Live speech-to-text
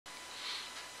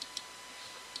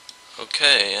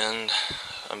Okay, and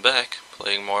I'm back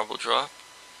playing Marble Drop.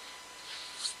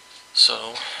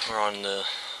 So, we're on the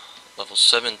level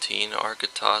 17,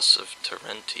 Archytas of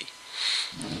Tarenti.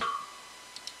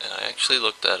 And I actually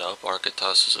looked that up.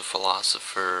 Archytas is a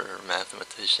philosopher,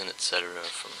 mathematician, etc.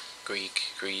 from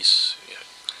Greece, yeah,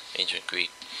 ancient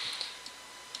Greek.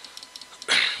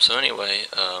 So anyway,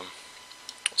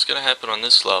 what's going to happen on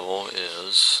this level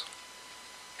is,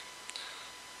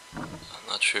 I'm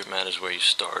not sure it matters where you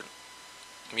start.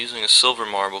 I'm using a silver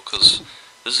marble because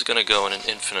this is going to go in an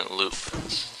infinite loop.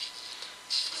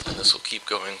 And this will keep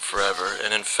going forever.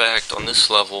 And in fact, on this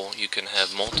level, you can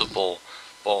have multiple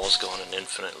balls go in an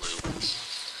infinite loop.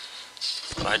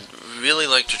 But I'd really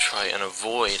like to try and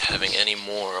avoid having any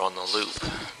more on the loop,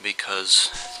 because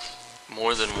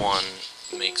more than one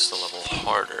makes the level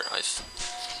harder, I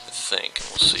think, and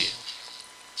we'll see.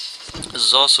 This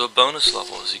is also a bonus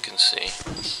level, as you can see.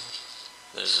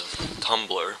 There's a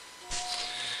tumbler.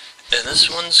 And this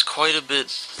one's quite a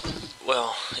bit,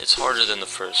 well, it's harder than the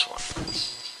first one.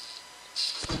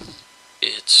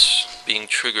 It's being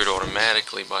triggered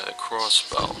automatically by the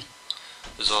crossbow.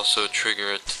 There's also a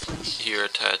trigger here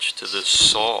attached to this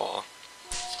saw,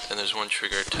 and there's one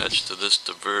trigger attached to this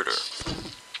diverter.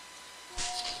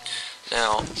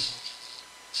 Now,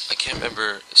 I can't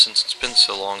remember, since it's been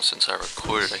so long since I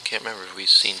recorded, I can't remember if we've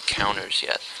seen counters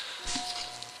yet.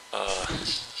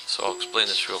 So I'll explain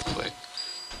this real quick.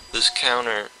 This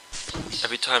counter,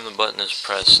 every time the button is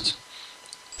pressed,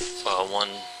 one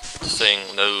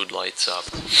node lights up,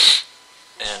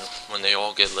 and when they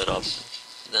all get lit up,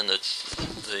 then the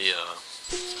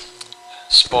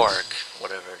spark,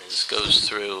 whatever it is, goes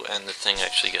through and the thing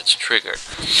actually gets triggered.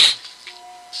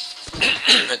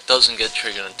 It doesn't get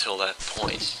triggered until that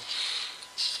point.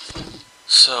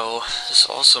 So this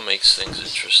also makes things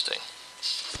interesting.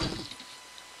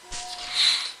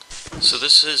 So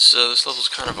this level's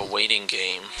kind of a waiting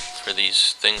game for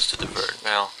these things to divert.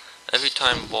 Now, every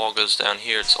time a ball goes down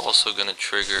here, it's also going to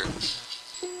trigger.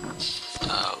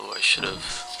 I should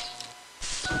have.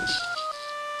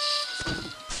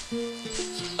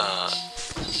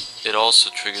 It also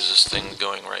triggers this thing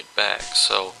going right back.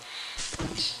 So,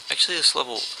 actually, this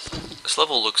level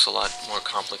looks a lot more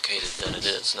complicated than it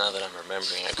is. Now that I'm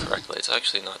remembering it correctly, it's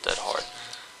actually not that hard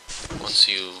once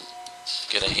you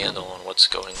get a handle on what's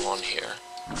going on here.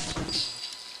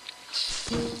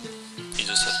 You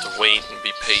just have to wait and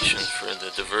be patient for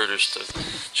the diverters to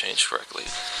change correctly.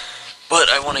 But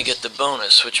I want to get the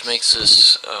bonus, which makes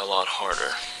this a lot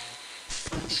harder,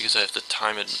 because I have to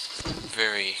time it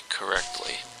very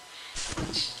correctly.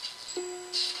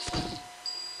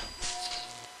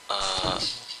 I'm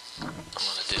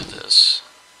going to do this.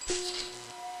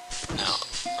 Now,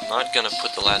 I'm not going to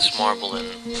put the last marble in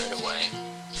right away.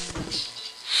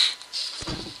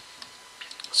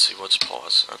 Let's see, what's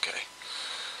pause? Okay.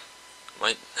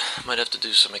 Might have to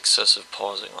do some excessive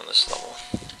pausing on this level.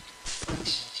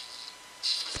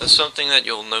 That's something that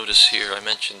you'll notice here, I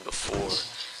mentioned before,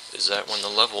 is that when the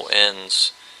level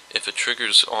ends, if it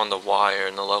triggers on the wire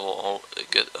and the level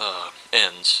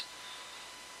ends,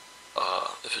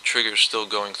 if a trigger is still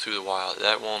going through the wire,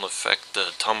 that won't affect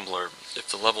the tumbler. If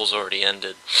the level's already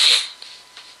ended,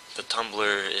 the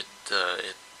tumbler, it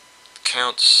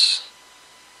counts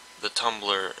the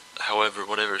tumbler, however,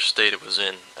 whatever state it was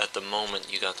in at the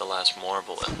moment you got the last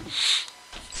marble in.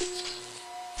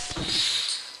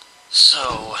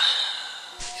 So,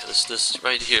 yeah, this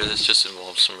right here, this just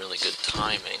involves some really good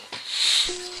timing,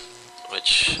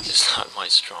 which is not my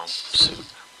strong suit.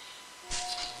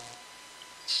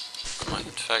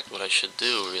 In fact, what I should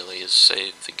do really is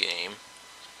save the game.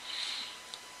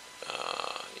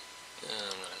 I'm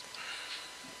gonna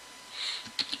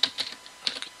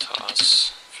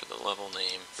Archytas for the level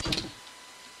name,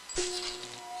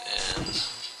 and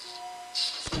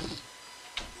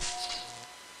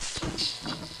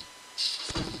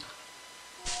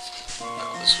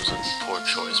no, this was a poor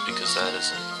choice because that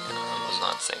isn't, I was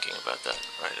not thinking about that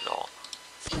right at all.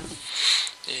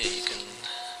 Yeah, you can,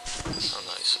 oh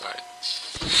nice, alright.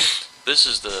 This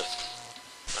is the,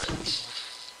 right,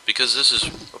 because this is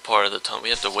a part of the time, we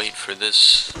have to wait for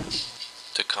this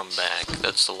to come back.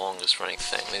 That's the longest running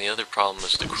thing. And the other problem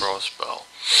is the crossbow,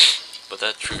 but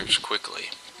that triggers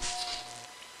quickly.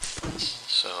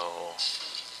 So,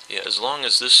 yeah, as long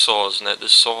as this saw is net,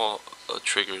 this saw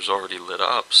trigger is already lit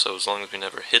up, so as long as we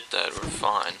never hit that, we're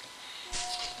fine.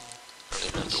 I don't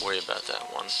even have to worry about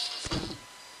that one.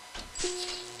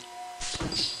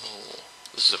 Oh,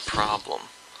 this is a problem.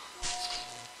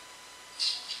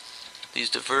 These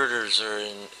diverters are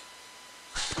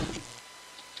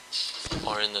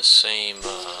in the same,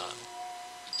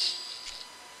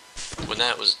 when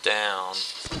that was down,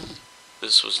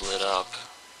 this was lit up.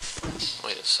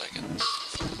 Wait a second.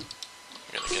 I'm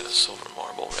gonna get a silver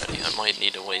marble ready. I might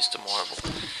need to waste a marble.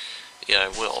 Yeah, I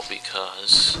will,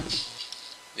 because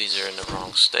these are in the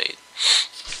wrong state.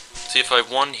 See, if I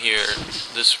won here,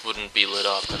 this wouldn't be lit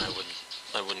up, and I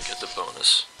wouldn't get the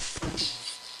bonus.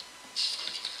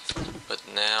 But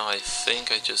now I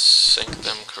think I just synced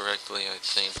them correctly. I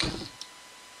think.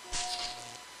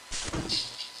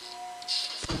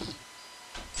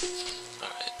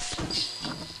 Alright.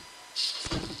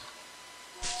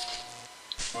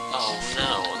 Oh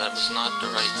no, that was not the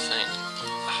right thing.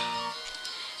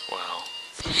 Wow.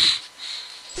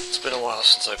 It's been a while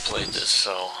since I played this,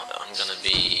 so I'm gonna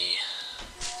be...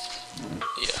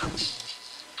 yeah.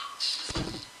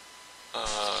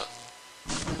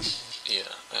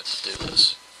 Yeah, I have to do this.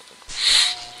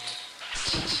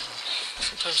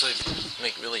 Sometimes I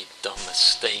make really dumb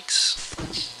mistakes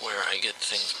where I get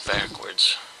things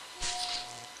backwards.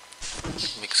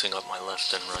 Mixing up my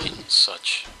left and right and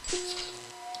such.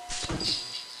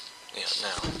 Yeah,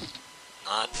 now.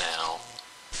 Not now.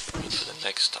 I mean, for the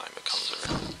next time it comes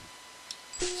around.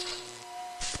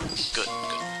 Good,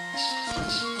 good.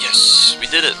 Yes, we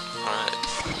did it! Alright.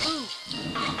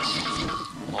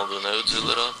 All the nodes are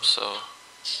lit up, so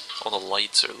all the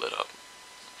lights are lit up.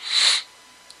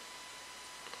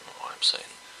 I don't know what I'm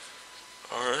saying.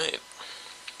 Alright.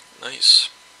 Nice.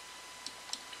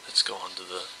 Let's go on to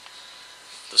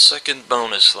the second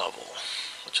bonus level,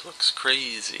 which looks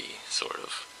crazy, sort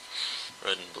of.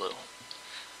 Red and blue.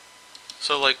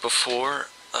 So like before,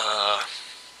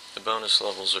 the bonus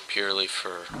levels are purely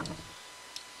for...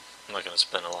 I'm not going to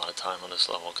spend a lot of time on this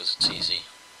level because it's easy.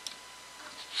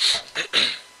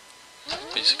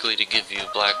 Basically to give you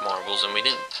black marbles, and we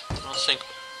didn't...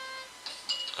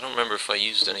 I don't remember if I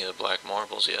used any of the black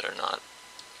marbles yet or not.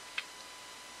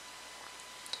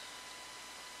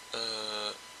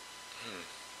 Well,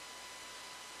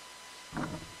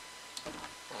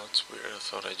 that's weird. I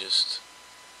thought I just...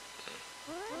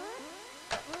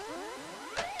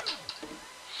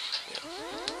 Yeah.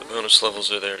 The bonus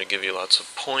levels are there to give you lots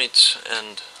of points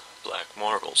and black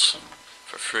marbles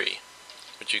for free.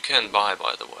 Which you can buy,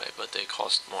 by the way, but they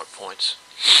cost more points.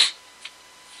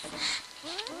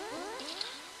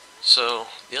 So,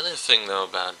 the other thing, though,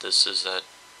 about this is that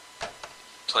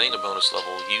playing the bonus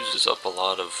level uses up a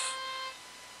lot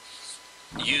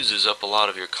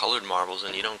of your colored marbles,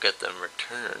 and you don't get them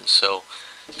returned, so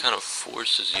it kind of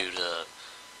forces you to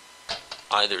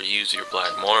either use your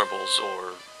black marbles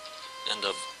or end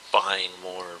up buying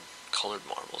more colored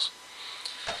marbles.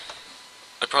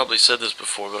 I probably said this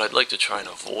before, but I'd like to try and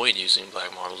avoid using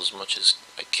black marbles as much as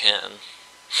I can,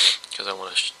 because I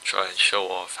want to try and show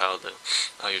off how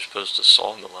you're supposed to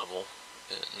solve the level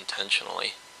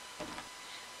intentionally.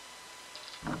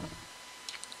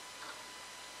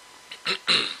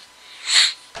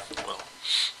 Well,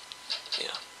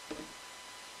 yeah.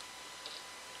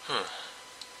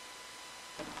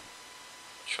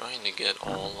 Trying to get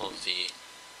all of the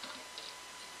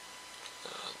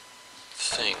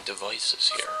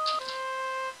devices here.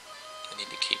 I need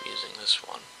to keep using this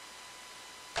one.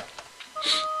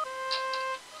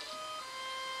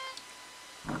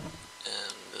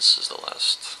 And this is the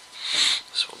last.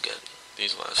 This will get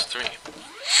these last three.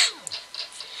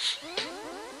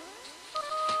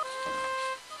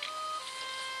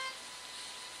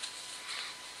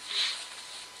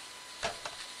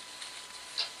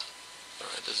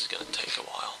 Alright, this is going to take a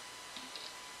while.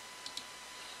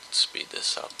 Let's speed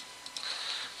this up.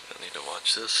 I don't need to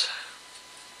watch this.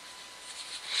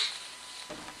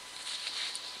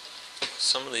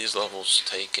 Some of these levels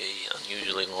take a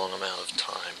unusually long amount of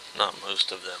time. Not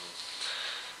most of them.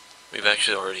 We've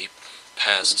actually already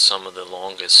passed some of the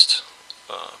longest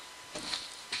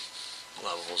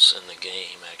levels in the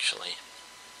game, actually.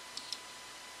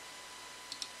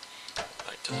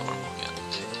 Back to normal again.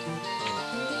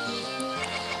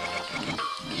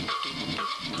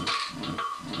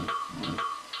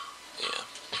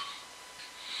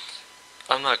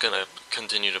 I'm not going to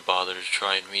continue to bother to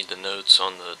try and read the notes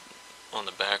on the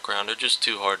background. They're just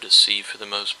too hard to see for the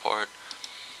most part.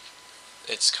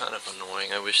 It's kind of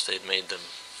annoying. I wish they'd made them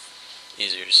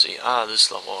easier to see. Ah,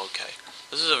 this level, okay.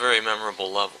 This is a very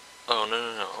memorable level. Oh,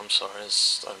 no, I'm sorry.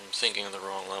 I'm thinking of the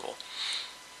wrong level.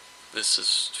 This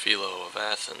is Philo of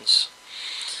Athens.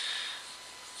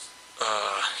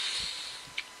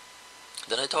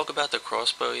 Did I talk about the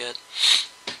crossbow yet?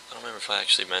 I don't remember if I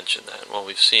actually mentioned that. Well,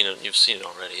 you've seen it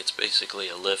already. It's basically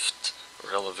a lift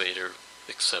or elevator,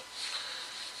 except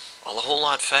a whole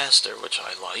lot faster, which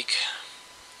I like.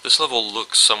 This level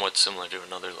looks somewhat similar to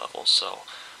another level, so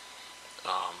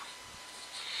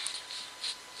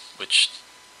which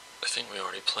I think we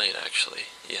already played actually.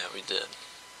 Yeah, we did.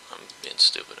 I'm being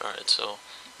stupid. Alright, so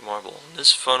marble in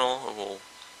this funnel, it will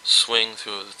swing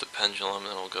through the pendulum,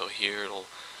 and it'll go here, it'll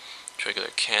trigger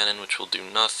the cannon, which will do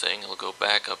nothing. It'll go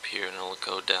back up here, and it'll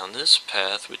go down this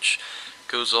path, which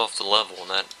goes off the level,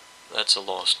 and that's a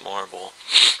lost marble.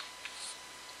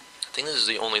 I think this is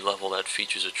the only level that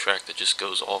features a track that just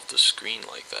goes off the screen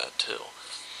like that, too.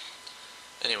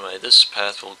 Anyway, this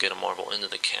path will get a marble into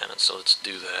the cannon, so let's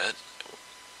do that.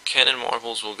 Cannon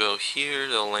marbles will go here,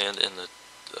 they'll land in the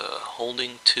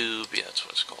holding tube, yeah, that's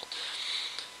what it's called.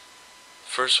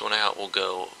 First one out will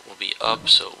be up,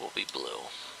 so it will be blue.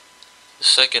 The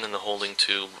second in the holding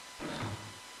tube,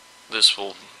 the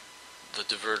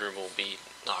diverter will be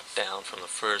knocked down from the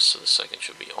first, so the second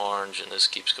should be orange, and this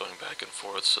keeps going back and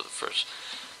forth, so the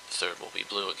third will be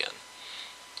blue again.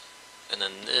 And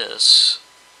then this,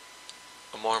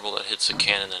 a marble that hits a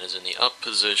cannon that is in the up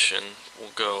position,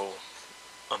 will go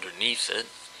underneath it.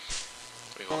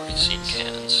 We've already seen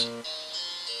cannons.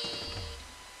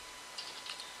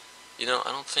 You know,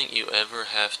 I don't think you ever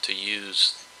have to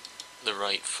use the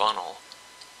right funnel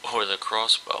or the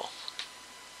crossbow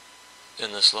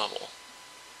in this level.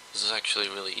 This is actually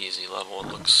a really easy level. It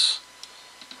looks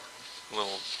a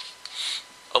little...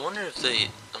 I wonder if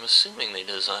I'm assuming they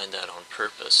designed that on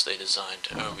purpose. They designed,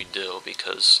 oh, we do,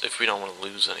 because if we don't want to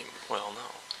lose any... Well,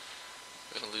 no.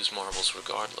 We're going to lose marbles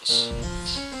regardless.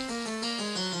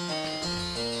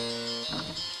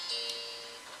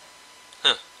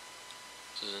 Huh.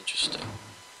 This is interesting.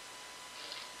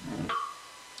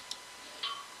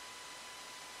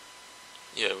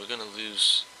 Yeah, we're going to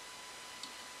lose...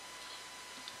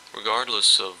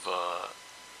 Regardless of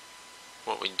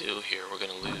what we do here, we're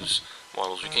going to lose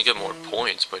marbles. We can get more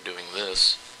points by doing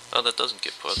this. Oh, that doesn't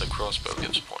give points. The crossbow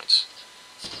gives points.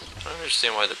 I don't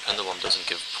understand why the pendulum doesn't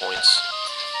give points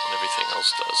and everything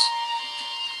else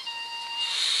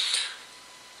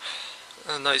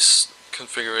does. A nice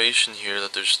configuration here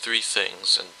that there's 3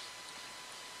 things and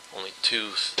only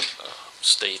 2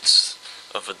 states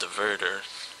of a diverter.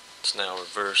 It's now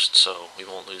reversed, so we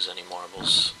won't lose any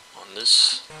marbles on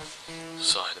this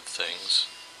side of things.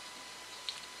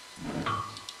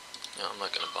 No, I'm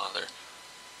not gonna bother.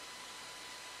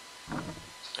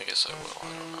 I guess I will, I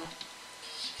don't know.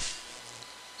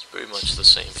 It's pretty much the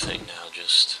same thing now,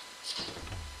 just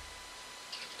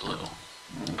blue.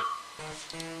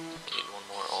 Need one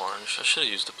more orange. I should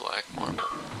have used a black marble.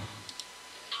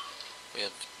 We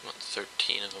have, what,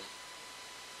 13 of them.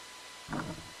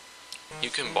 You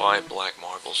can buy black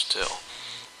marbles too.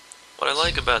 What I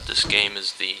like about this game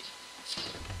is the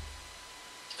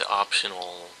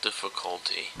optional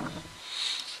difficulty.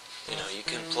 You know, you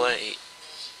can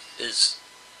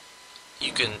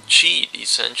you can cheat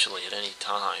essentially at any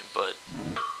time, but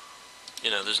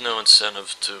you know, there's no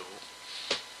incentive to,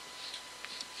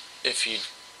 if you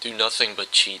do nothing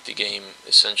but cheat, the game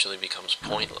essentially becomes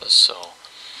pointless, so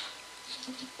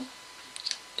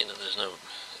you know, there's no,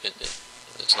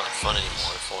 it's not fun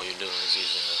anymore if all you're doing is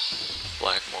using the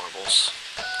black marbles.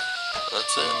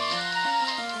 That's it.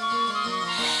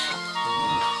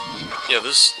 Yeah,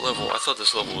 this level, I thought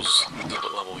this level was the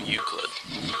level Euclid,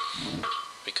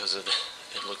 because it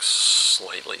looks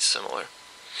slightly similar.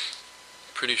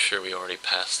 Pretty sure we already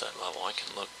passed that level. I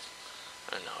can look,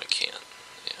 or no, I can't.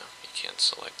 Yeah, you can't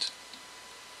select.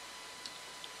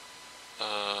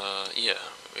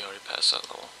 Yeah, we already passed that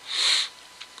level.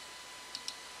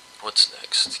 What's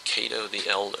next? Cato the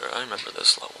Elder. I remember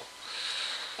this level.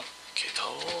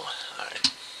 Cato.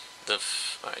 Alright.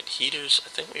 Alright, heaters. I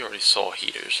think we already saw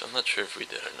heaters. I'm not sure if we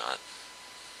did or not.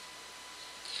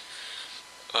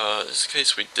 In this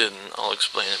case we didn't. I'll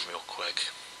explain them real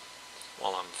quick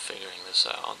while I'm figuring this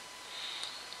out.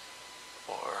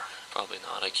 Or probably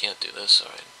not. I can't do this.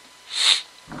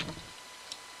 Alright.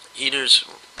 Heaters,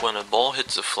 when a ball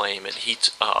hits a flame, it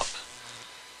heats up.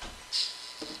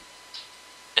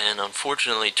 And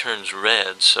unfortunately turns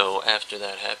red, so after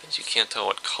that happens you can't tell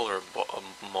what color a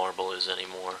marble is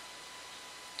anymore.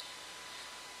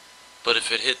 But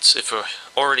if a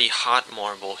already hot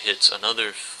marble hits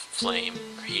another flame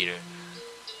or heater,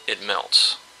 it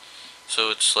melts. So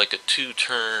it's like a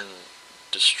 2-turn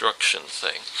destruction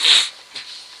thing.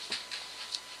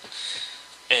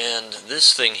 And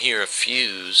this thing here, a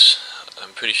fuse,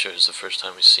 I'm pretty sure it's the first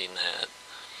time we've seen that.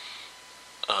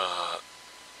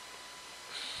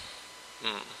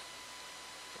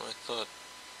 I thought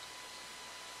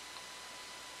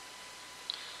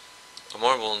a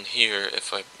marble in here,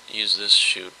 if I use this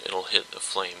chute, it'll hit the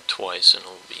flame twice and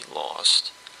it'll be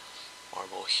lost.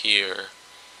 Marble here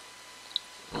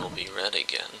will be red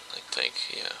again, I think,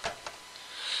 yeah.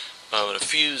 But a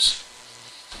fuse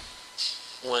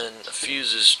when a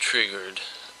fuse is triggered,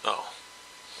 oh,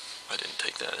 I didn't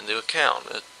take that into account.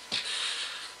 It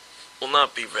will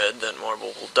not be red, that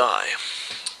marble will die.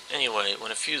 Anyway,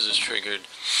 when a fuse is triggered,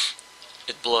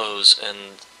 it blows,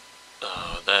 and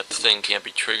that thing can't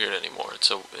be triggered anymore.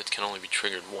 So it can only be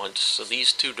triggered once. So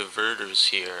these two diverters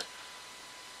here,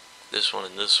 this one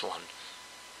and this one,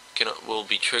 will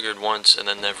be triggered once and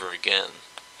then never again.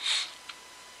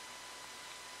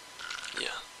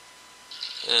 Yeah.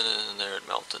 And there it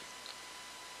melted.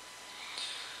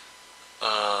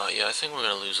 Yeah, I think we're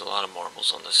gonna lose a lot of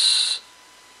marbles on this.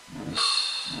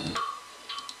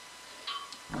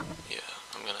 Yeah,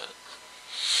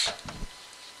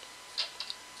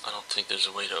 I don't think there's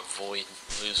a way to avoid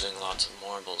losing lots of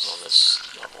marbles on this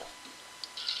level.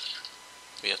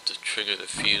 We have to trigger the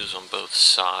fuse on both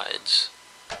sides.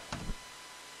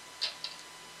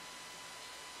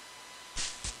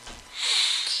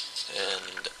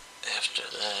 And after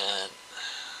that,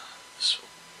 this one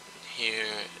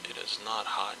here, it is not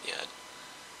hot yet.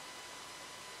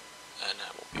 And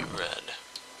that will be red.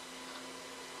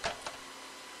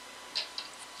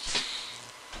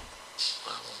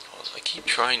 I keep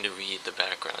trying to read the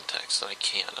background text and I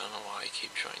can't. I don't know why I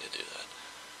keep trying to do that.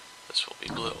 This will be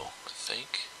blue, I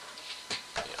think.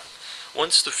 Yeah.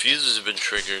 Once the fuses have been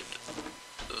triggered,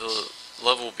 the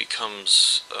level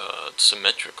becomes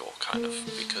symmetrical, kind of,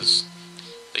 because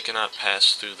they cannot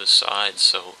pass through the sides.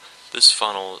 So this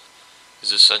funnel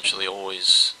is essentially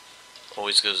always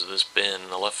goes to this bin,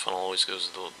 and the left funnel always goes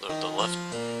to the left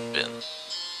bin.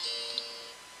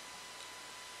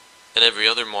 And every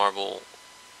other marble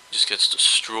just gets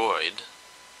destroyed,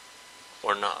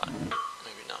 or not.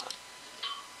 Maybe not.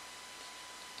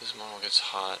 This marble gets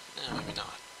hot. Yeah, maybe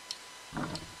not.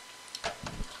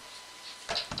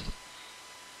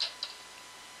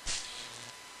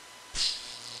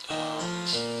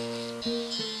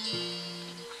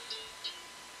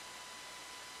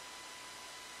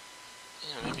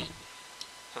 Yeah, maybe.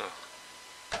 Huh.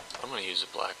 I'm gonna use a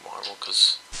black marble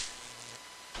because,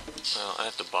 well, I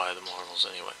have to buy the marbles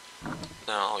anyway.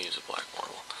 No, I'll use a black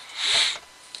marble.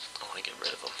 I want to get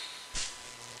rid of them.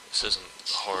 This isn't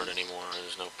hard anymore.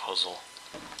 There's no puzzle,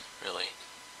 really.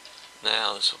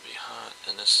 Now this will be hot,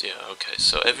 and this, yeah, okay.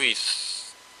 So every,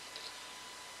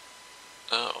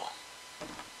 oh.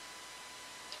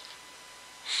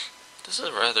 This is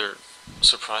a rather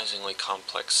surprisingly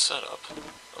complex setup.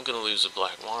 I'm gonna lose a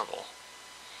black marble.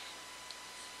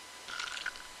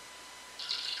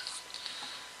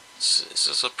 This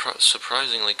is a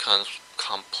surprisingly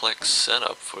complex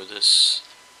setup for this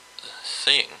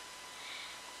thing.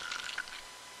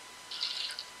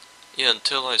 Yeah,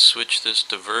 until I switch this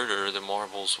diverter, the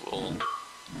marbles will,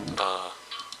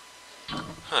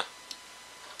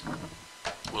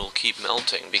 will keep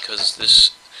melting, because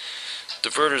this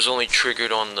diverter is only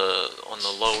triggered on the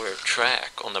lower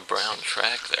track, on the brown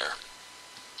track there.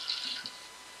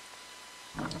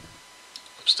 I'm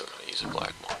still gonna use a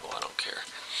black marble, I don't care.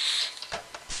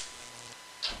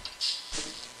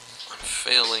 I'm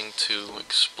failing to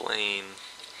explain.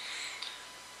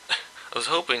 I was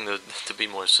hoping to be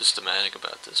more systematic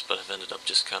about this, but I've ended up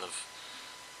just kind of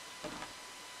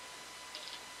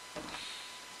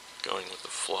going with the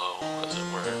flow, as it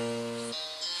were.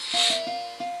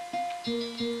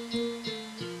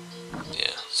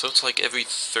 Yeah, so it's like every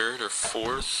third or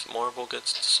fourth marble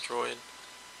gets destroyed.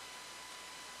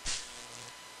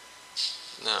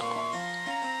 No.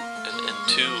 And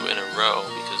two in a row,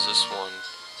 because this one...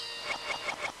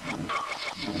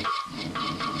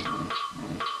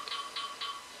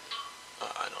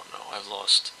 I don't know, I've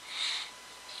lost.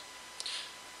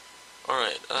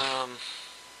 Alright, I'm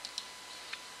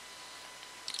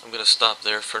gonna stop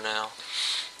there for now,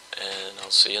 and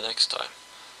I'll see you next time.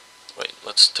 Wait,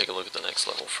 let's take a look at the next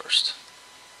level first.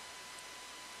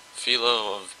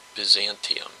 Philo of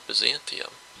Byzantium.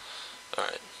 Byzantium.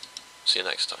 Alright, see you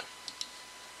next time.